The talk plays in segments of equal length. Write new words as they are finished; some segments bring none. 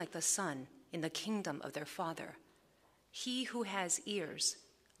like the Son in the kingdom of their Father. He who has ears,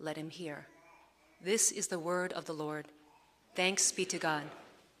 let him hear. This is the word of the Lord. Thanks be to God.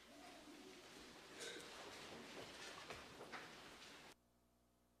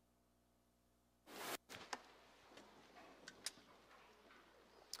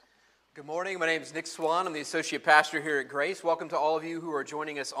 Good morning. My name is Nick Swan. I'm the associate pastor here at Grace. Welcome to all of you who are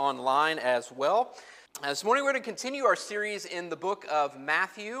joining us online as well. This morning we're going to continue our series in the book of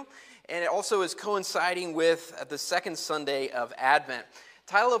Matthew, and it also is coinciding with the second Sunday of Advent.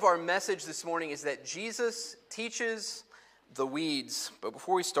 The title of our message this morning is that Jesus teaches the weeds. But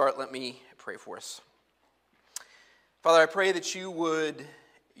before we start, let me pray for us. Father, I pray that you would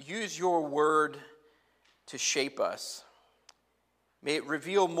use your word to shape us. May it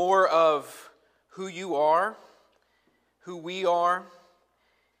reveal more of who you are, who we are,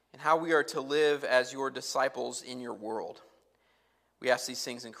 and how we are to live as your disciples in your world. We ask these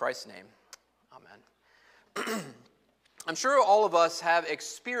things in Christ's name. Amen. I'm sure all of us have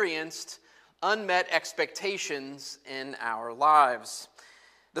experienced unmet expectations in our lives.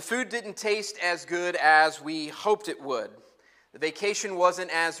 The food didn't taste as good as we hoped it would. The vacation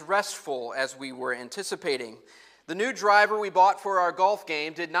wasn't as restful as we were anticipating. The new driver we bought for our golf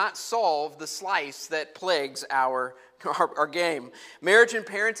game did not solve the slice that plagues our game. Marriage and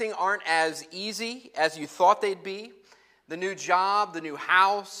parenting aren't as easy as you thought they'd be. The new job, the new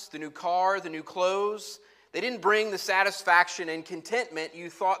house, the new car, the new clothes, they didn't bring the satisfaction and contentment you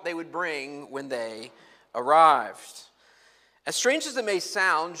thought they would bring when they arrived. As strange as it may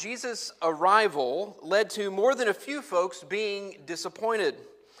sound, Jesus' arrival led to more than a few folks being disappointed.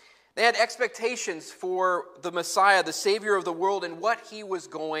 They had expectations for the Messiah, the Savior of the world, and what he was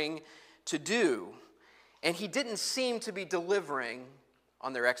going to do. And he didn't seem to be delivering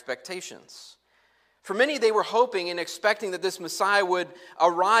on their expectations. For many, they were hoping and expecting that this Messiah would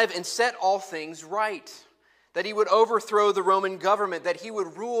arrive and set all things right, that he would overthrow the Roman government, that he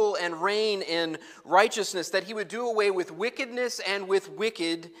would rule and reign in righteousness, that he would do away with wickedness and with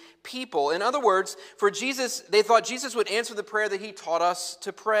wicked people. In other words, for Jesus, they thought Jesus would answer the prayer that he taught us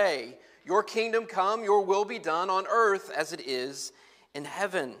to pray. Your kingdom come, your will be done on earth as it is in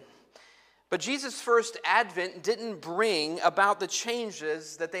heaven. But Jesus' first advent didn't bring about the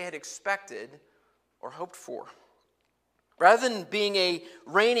changes that they had expected or hoped for. Rather than being a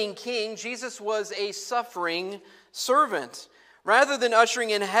reigning king, Jesus was a suffering servant. Rather than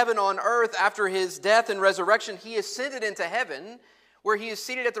ushering in heaven on earth after his death and resurrection, he ascended into heaven, where he is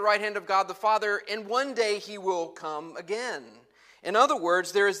seated at the right hand of God the Father, and one day he will come again. In other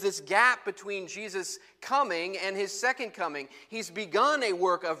words, there is this gap between Jesus coming and his second coming. He's begun a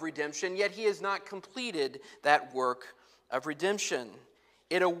work of redemption, yet he has not completed that work of redemption.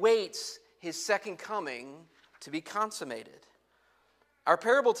 It awaits his second coming to be consummated. Our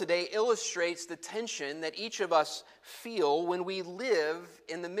parable today illustrates the tension that each of us feel when we live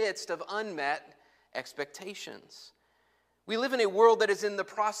in the midst of unmet expectations. We live in a world that is in the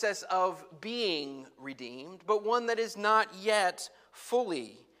process of being redeemed, but one that is not yet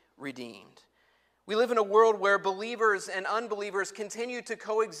fully redeemed. We live in a world where believers and unbelievers continue to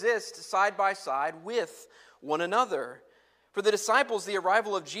coexist side by side with one another. For the disciples, the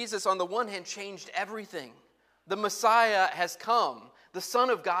arrival of Jesus on the one hand changed everything. The Messiah has come. The Son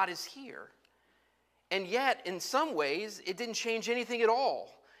of God is here. And yet, in some ways, it didn't change anything at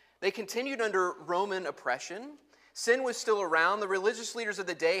all. They continued under Roman oppression. Sin was still around. The religious leaders of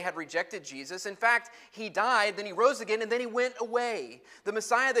the day had rejected Jesus. In fact, he died, then he rose again, and then he went away. The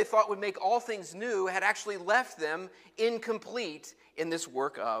Messiah they thought would make all things new had actually left them incomplete in this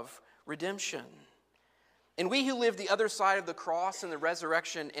work of redemption. And we who live the other side of the cross and the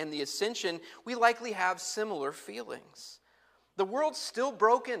resurrection and the ascension, we likely have similar feelings. The world's still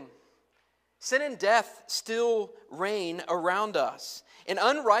broken. Sin and death still reign around us. And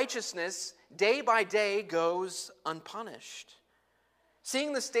unrighteousness, day by day, goes unpunished.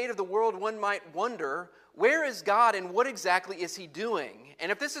 Seeing the state of the world, one might wonder, where is God and what exactly is he doing?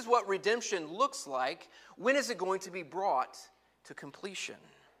 And if this is what redemption looks like, when is it going to be brought to completion?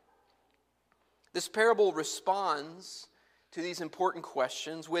 This parable responds to these important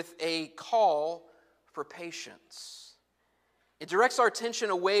questions with a call for patience. It directs our attention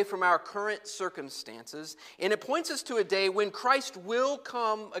away from our current circumstances, and it points us to a day when Christ will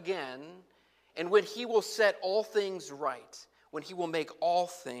come again and when he will set all things right, when he will make all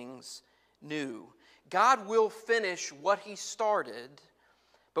things new. God will finish what he started,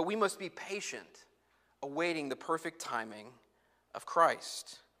 but we must be patient, awaiting the perfect timing of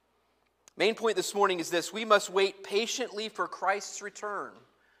Christ. Main point this morning is this: we must wait patiently for Christ's return,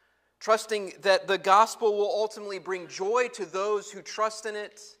 trusting that the gospel will ultimately bring joy to those who trust in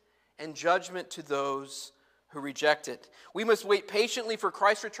it and judgment to those who reject it. We must wait patiently for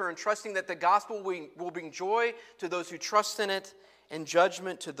Christ's return, trusting that the gospel will bring joy to those who trust in it and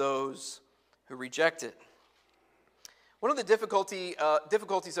judgment to those who reject it. One of the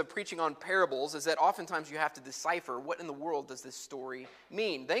difficulties of preaching on parables is that oftentimes you have to decipher what in the world does this story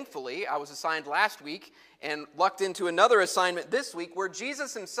mean. Thankfully, I was assigned last week and lucked into another assignment this week where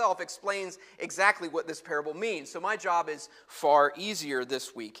Jesus himself explains exactly what this parable means. So my job is far easier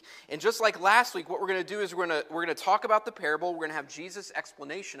this week. And just like last week, what we're going to do is we're going to talk about the parable. We're going to have Jesus'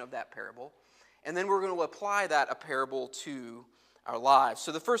 explanation of that parable. And then we're going to apply that parable to our lives.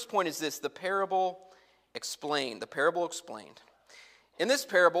 So the first point is this: the parable explained. The parable explained. In this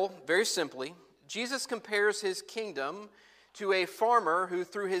parable, very simply, Jesus compares his kingdom to a farmer who,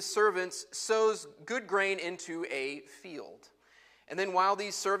 through his servants, sows good grain into a field. And then while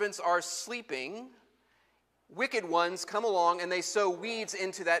these servants are sleeping, wicked ones come along and they sow weeds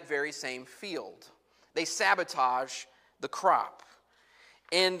into that very same field. They sabotage the crop.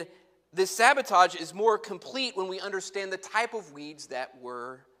 And this sabotage is more complete when we understand the type of weeds that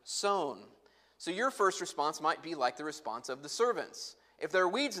were sown. So your first response might be like the response of the servants. If there are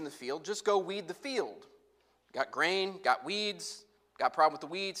weeds in the field, just go weed the field. Got grain, got weeds, got a problem with the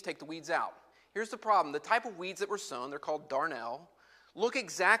weeds, take the weeds out. Here's the problem. The type of weeds that were sown, they're called darnel, look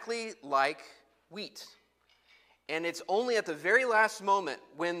exactly like wheat. And it's only at the very last moment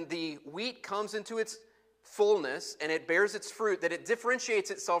when the wheat comes into its fullness and it bears its fruit that it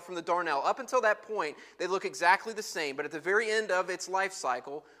differentiates itself from the darnel. Up until that point, they look exactly the same, but at the very end of its life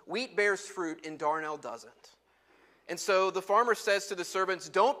cycle, wheat bears fruit and darnel doesn't. And so the farmer says to the servants,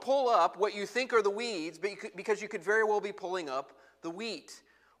 don't pull up what you think are the weeds, because you could very well be pulling up the wheat.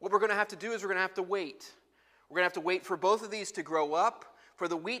 What we're going to have to do is we're going to have to wait. We're going to have to wait for both of these to grow up, for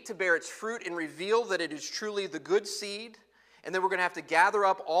the wheat to bear its fruit and reveal that it is truly the good seed. And then we're going to have to gather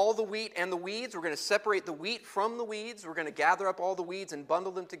up all the wheat and the weeds. We're going to separate the wheat from the weeds. We're going to gather up all the weeds and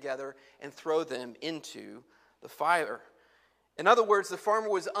bundle them together and throw them into the fire. In other words, the farmer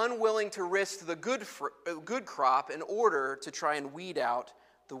was unwilling to risk the good crop in order to try and weed out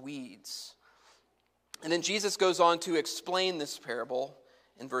the weeds. And then Jesus goes on to explain this parable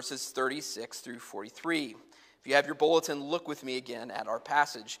in verses 36 through 43. If you have your bulletin, look with me again at our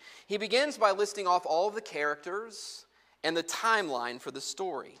passage. He begins by listing off all of the characters and the timeline for the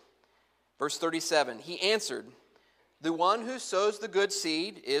story. Verse 37, he answered, the one who sows the good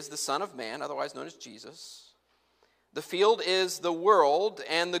seed is the Son of Man, otherwise known as Jesus. The field is the world,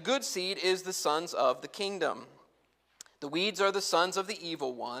 and the good seed is the sons of the kingdom. The weeds are the sons of the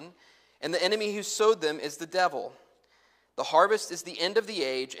evil one, and the enemy who sowed them is the devil. The harvest is the end of the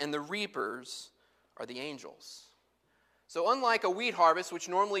age, and the reapers are the angels. So unlike a wheat harvest, which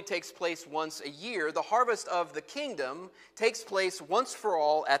normally takes place once a year, the harvest of the kingdom takes place once for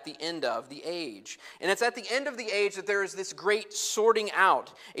all at the end of the age. And it's at the end of the age that there is this great sorting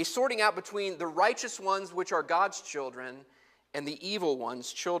out, a sorting out between the righteous ones, which are God's children, and the evil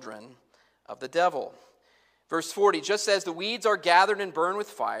ones, children of the devil. Verse 40, just as the weeds are gathered and burned with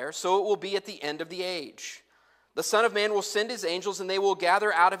fire, so it will be at the end of the age. The Son of Man will send his angels, and they will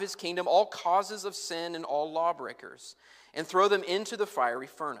gather out of his kingdom all causes of sin and all lawbreakers, and throw them into the fiery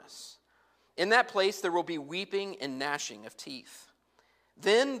furnace. In that place there will be weeping and gnashing of teeth.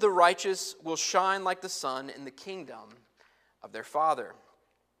 Then the righteous will shine like the sun in the kingdom of their Father.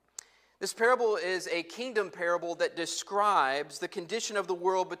 This parable is a kingdom parable that describes the condition of the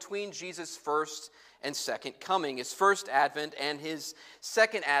world between Jesus' first and second coming, his first advent and his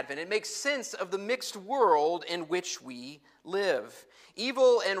second advent. It makes sense of the mixed world in which we live.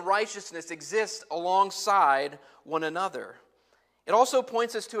 Evil and righteousness exist alongside one another. It also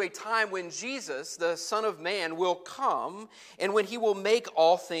points us to a time when Jesus, the Son of Man, will come and when he will make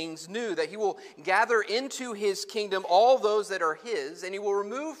all things new, that he will gather into his kingdom all those that are his, and he will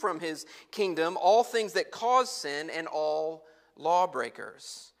remove from his kingdom all things that cause sin and all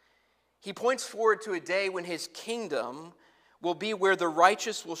lawbreakers. He points forward to a day when his kingdom will be where the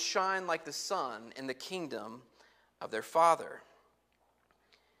righteous will shine like the sun in the kingdom of their Father.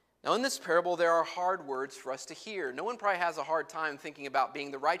 Now, in this parable, there are hard words for us to hear. No one probably has a hard time thinking about being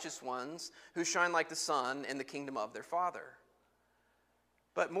the righteous ones who shine like the sun in the kingdom of their Father.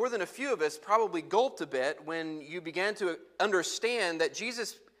 But more than a few of us probably gulped a bit when you began to understand that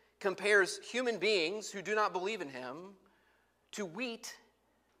Jesus compares human beings who do not believe in him to wheat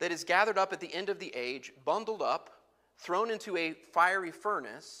that is gathered up at the end of the age, bundled up, thrown into a fiery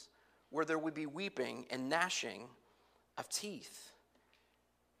furnace where there would be weeping and gnashing of teeth.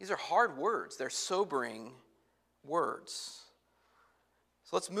 These are hard words. They're sobering words.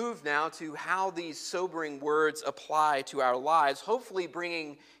 So let's move now to how these sobering words apply to our lives, hopefully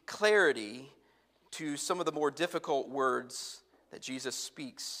bringing clarity to some of the more difficult words that Jesus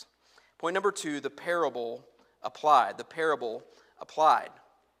speaks. Point number 2, the parable applied. The parable applied.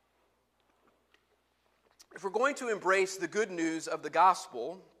 If we're going to embrace the good news of the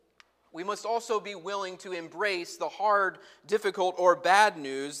gospel, we must also be willing to embrace the hard, difficult, or bad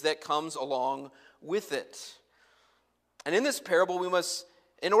news that comes along with it. And in this parable,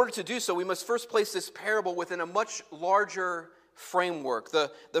 in order to do so, we must first place this parable within a much larger framework, the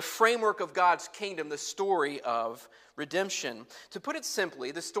framework of God's kingdom, the story of redemption. To put it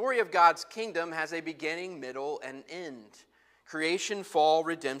simply, the story of God's kingdom has a beginning, middle, and end. Creation, fall,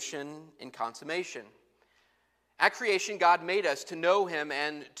 redemption, and consummation. At creation, God made us to know Him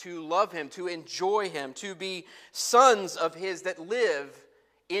and to love Him, to enjoy Him, to be sons of His that live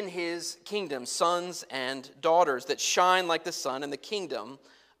in His kingdom, sons and daughters that shine like the sun in the kingdom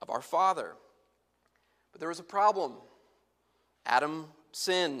of our Father. But there was a problem. Adam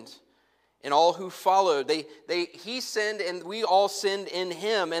sinned, and all who followed, he sinned, and we all sinned in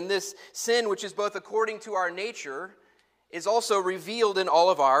him. And this sin, which is both according to our nature, is also revealed in all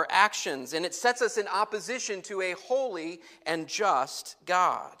of our actions, and it sets us in opposition to a holy and just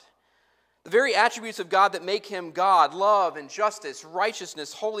God. The very attributes of God that make Him God, love and justice,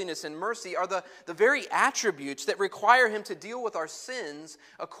 righteousness, holiness, and mercy, are the very attributes that require Him to deal with our sins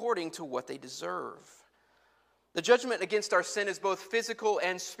according to what they deserve. The judgment against our sin is both physical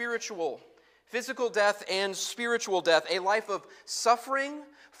and spiritual. Physical death and spiritual death. A life of suffering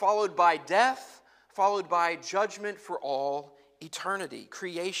followed by death, followed by judgment for all eternity,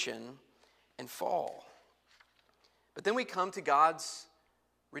 creation and fall. But then we come to God's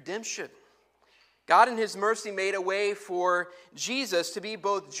redemption. God in His mercy made a way for Jesus to be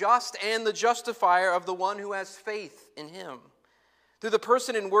both just and the justifier of the one who has faith in Him. Through the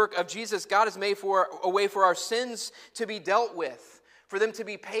person and work of Jesus, God has made a way for our sins to be dealt with, for them to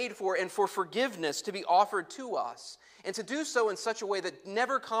be paid for, and for forgiveness to be offered to us, and to do so in such a way that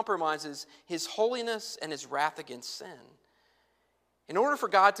never compromises His holiness and His wrath against sin. In order for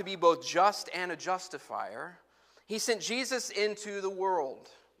God to be both just and a justifier, He sent Jesus into the world.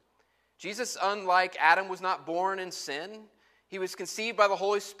 Jesus, unlike Adam, was not born in sin. He was conceived by the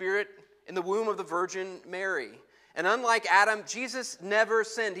Holy Spirit in the womb of the Virgin Mary. And unlike Adam, Jesus never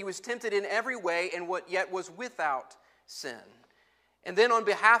sinned. He was tempted in every way and yet was without sin. And then on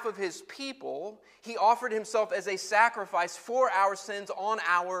behalf of His people, He offered Himself as a sacrifice for our sins on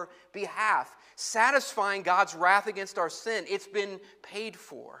our behalf, satisfying God's wrath against our sin. It's been paid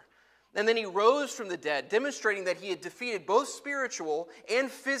for. And then He rose from the dead, demonstrating that He had defeated both spiritual and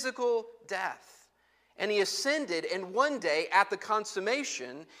physical death. And He ascended, and one day, at the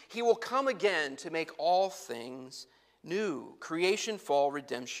consummation, He will come again to make all things new. Creation, fall,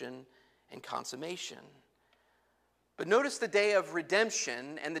 redemption, and consummation. But notice the day of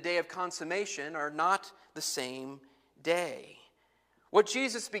redemption and the day of consummation are not the same day. What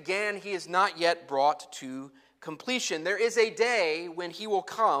Jesus began, He has not yet brought to completion. There is a day when He will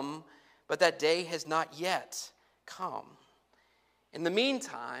come, but that day has not yet come. In the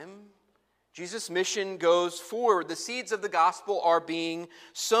meantime, Jesus' mission goes forward. The seeds of the gospel are being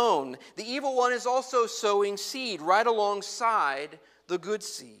sown. The evil one is also sowing seed right alongside the good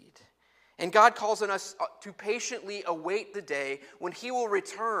seed. And God calls on us to patiently await the day when He will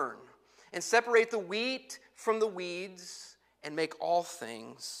return and separate the wheat from the weeds and make all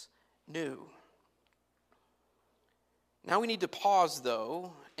things new. Now we need to pause,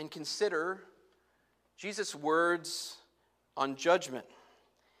 though, and consider Jesus' words on judgment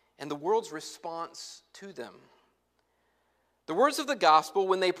and the world's response to them. The words of the gospel,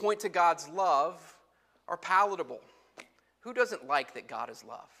 when they point to God's love, are palatable. Who doesn't like that God is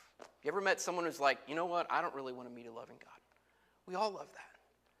love? You ever met someone who's like, you know what, I don't really want to meet a loving God? We all love that.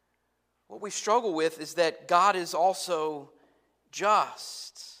 What we struggle with is that God is also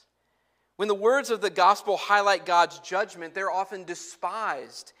just. When the words of the gospel highlight God's judgment, they're often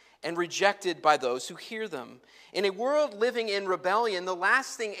despised and rejected by those who hear them. In a world living in rebellion, the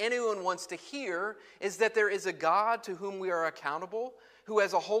last thing anyone wants to hear is that there is a God to whom we are accountable, who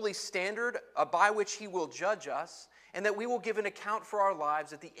has a holy standard by which He will judge us, and that we will give an account for our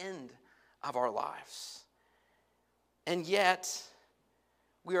lives at the end of our lives. And yet,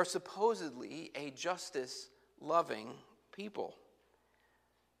 we are supposedly a justice-loving people.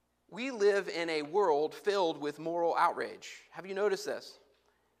 We live in a world filled with moral outrage. Have you noticed this?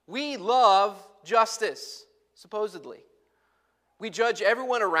 We love justice, supposedly. We judge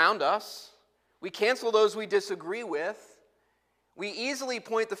everyone around us. We cancel those we disagree with. We easily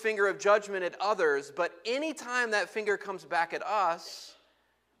point the finger of judgment at others, but anytime that finger comes back at us,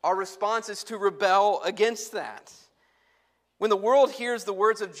 Our response is to rebel against that. When the world hears the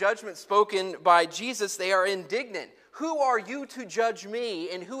words of judgment spoken by Jesus, they are indignant. Who are you to judge me,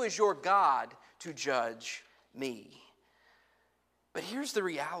 and who is your God to judge me? But here's the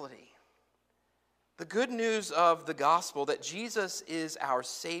reality. The good news of the gospel that Jesus is our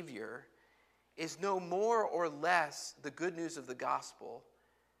Savior is no more or less the good news of the gospel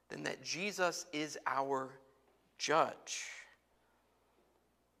than that Jesus is our judge.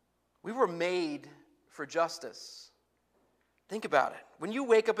 We were made for justice. Think about it. When you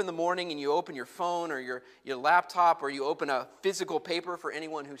wake up in the morning and you open your phone or your laptop, or you open a physical paper for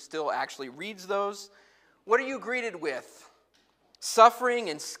anyone who still actually reads those, what are you greeted with? Suffering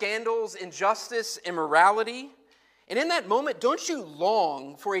and scandals, injustice, immorality. And in that moment, don't you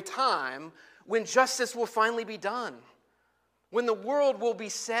long for a time when justice will finally be done? When the world will be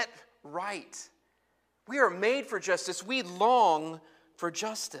set right? We are made for justice. We long for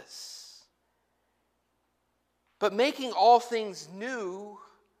justice. But making all things new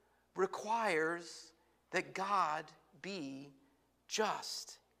requires that God be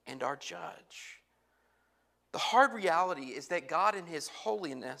just and our judge. The hard reality is that God in his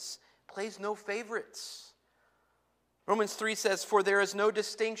holiness plays no favorites. Romans 3 says, "For there is no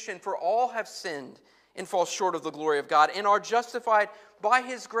distinction, for all have sinned and fall short of the glory of God, and are justified by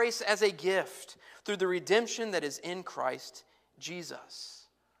his grace as a gift through the redemption that is in Christ Jesus."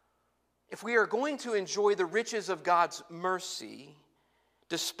 If we are going to enjoy the riches of God's mercy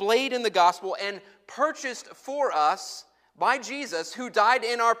displayed in the gospel and purchased for us by Jesus, who died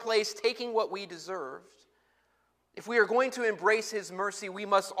in our place, taking what we deserved, if we are going to embrace his mercy, we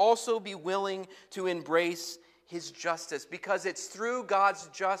must also be willing to embrace his justice, because it's through God's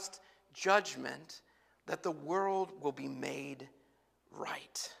just judgment that the world will be made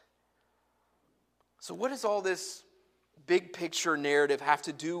right. So what does all this big picture narrative have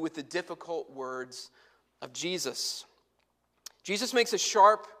to do with the difficult words of Jesus? Jesus makes a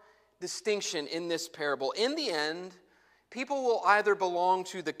sharp distinction in this parable. In the end, people will either belong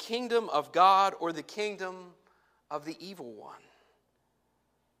to the kingdom of God or the kingdom of the evil one.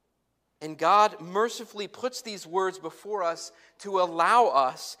 And God mercifully puts these words before us to allow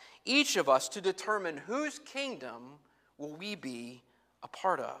us, each of us, to determine whose kingdom will we be a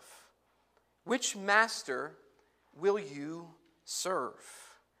part of. Which master will you serve?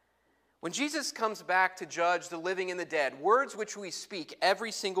 When Jesus comes back to judge the living and the dead, words which we speak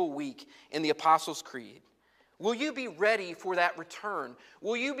every single week in the Apostles' Creed, will you be ready for that return?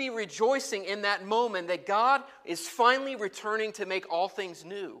 Will you be rejoicing in that moment that God is finally returning to make all things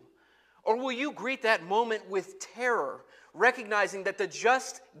new? Or will you greet that moment with terror, recognizing that the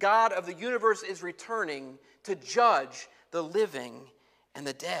just God of the universe is returning to judge the living and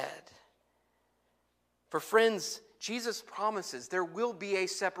the dead? For friends, Jesus promises there will be a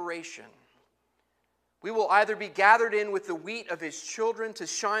separation. We will either be gathered in with the wheat of his children to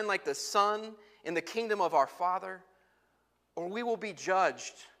shine like the sun in the kingdom of our Father, or we will be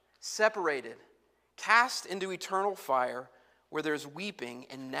judged, separated, cast into eternal fire where there's weeping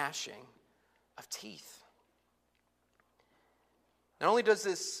and gnashing of teeth. Not only does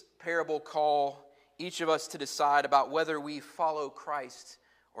this parable call each of us to decide about whether we follow Christ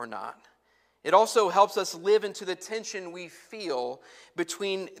or not, it also helps us live into the tension we feel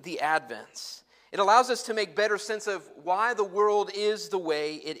between the advents. It allows us to make better sense of why the world is the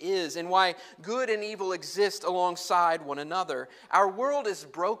way it is and why good and evil exist alongside one another. Our world is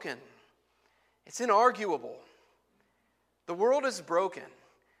broken. It's inarguable. The world is broken.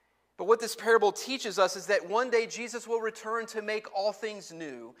 But what this parable teaches us is that one day Jesus will return to make all things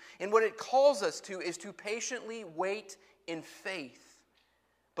new. And what it calls us to is to patiently wait in faith,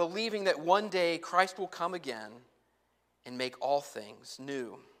 believing that one day Christ will come again and make all things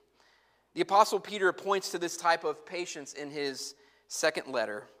new. The Apostle Peter points to this type of patience in his second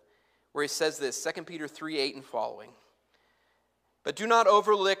letter, where he says this, 2 Peter 3:8 and following. "But do not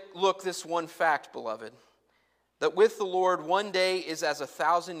overlook this one fact, beloved, that with the Lord 1 day is as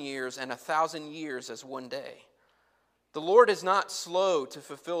 1,000 years, and 1,000 years as 1 day. The Lord is not slow to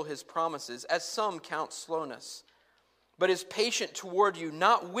fulfill his promises, as some count slowness, but is patient toward you,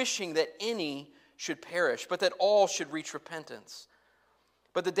 not wishing that any should perish, but that all should reach repentance.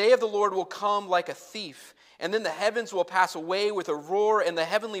 But the day of the Lord will come like a thief, and then the heavens will pass away with a roar, and the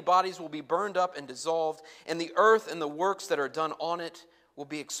heavenly bodies will be burned up and dissolved, and the earth and the works that are done on it will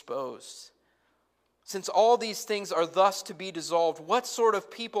be exposed. Since all these things are thus to be dissolved, what sort of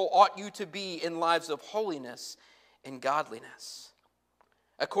people ought you to be in lives of holiness and godliness?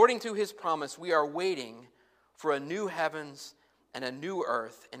 According to his promise, we are waiting for a new heavens and a new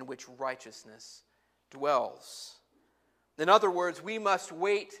earth in which righteousness dwells." In other words, we must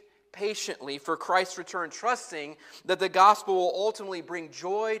wait patiently for Christ's return, trusting that the gospel will ultimately bring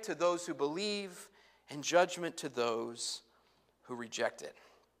joy to those who believe and judgment to those who reject it.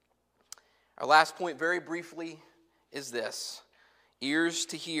 Our last point, very briefly, is this: ears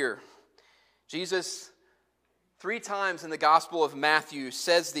to hear. Jesus, 3 times in the Gospel of Matthew,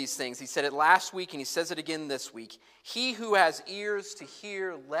 says these things. He said it last week and he says it again this week. He who has ears to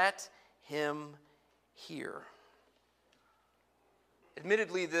hear, let him hear.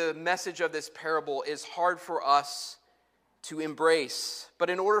 Admittedly, the message of this parable is hard for us to embrace, but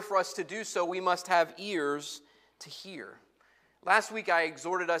in order for us to do so, we must have ears to hear. Last week, I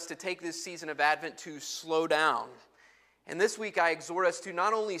exhorted us to take this season of Advent to slow down. And this week, I exhort us to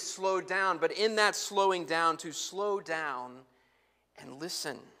not only slow down, but in that slowing down, to slow down and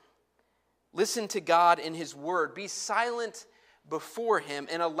listen. Listen to God in His Word. Be silent before Him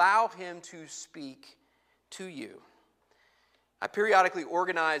and allow Him to speak to you. I periodically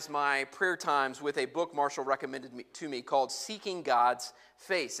organize my prayer times with a book Marshall recommended to me called Seeking God's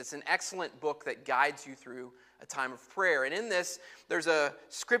Face. It's an excellent book that guides you through a time of prayer. And in this, there's a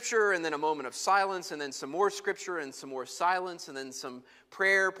scripture and then a moment of silence and then some more scripture and some more silence and then some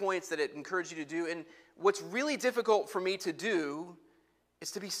prayer points that it encourages you to do. And what's really difficult for me to do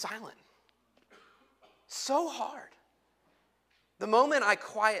is to be silent. So hard. The moment I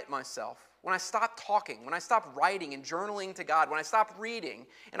quiet myself, when I stop talking, when I stop writing and journaling to God, when I stop reading,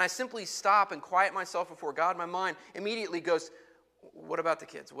 and I simply stop and quiet myself before God, my mind immediately goes, what about the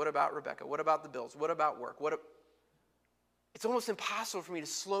kids? What about Rebecca? What about the bills? What about work? It's almost impossible for me to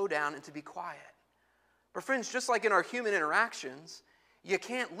slow down and to be quiet. But friends, just like in our human interactions, you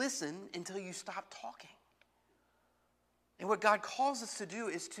can't listen until you stop talking. And what God calls us to do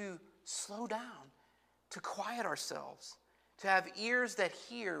is to slow down, to quiet ourselves, to have ears that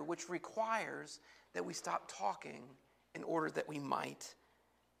hear, which requires that we stop talking in order that we might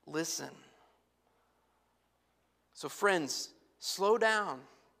listen. So friends, slow down.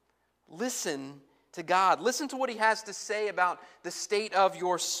 Listen to God. Listen to what He has to say about the state of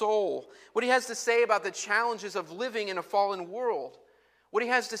your soul. What He has to say about the challenges of living in a fallen world. What He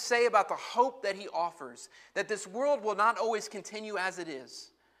has to say about the hope that He offers. That this world will not always continue as it is,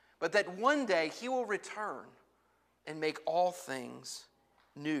 but that one day He will return and make all things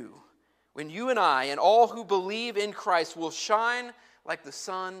new. When you and I and all who believe in Christ will shine like the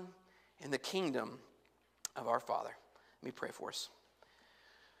sun in the kingdom of our Father. Let me pray for us.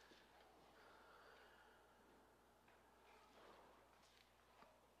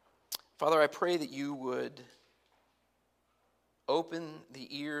 Father, I pray that you would open the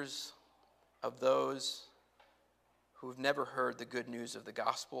ears of those who have never heard the good news of the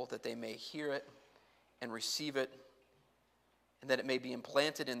gospel, that they may hear it and receive it, and that it may be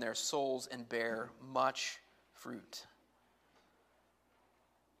implanted in their souls and bear much fruit.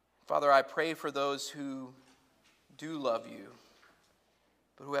 Father, I pray for those who do love you,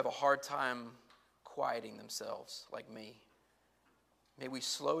 but who have a hard time quieting themselves like me. May we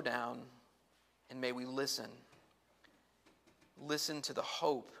slow down and may we listen. Listen to the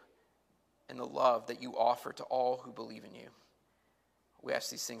hope and the love that you offer to all who believe in you. We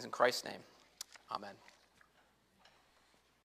ask these things in Christ's name. Amen.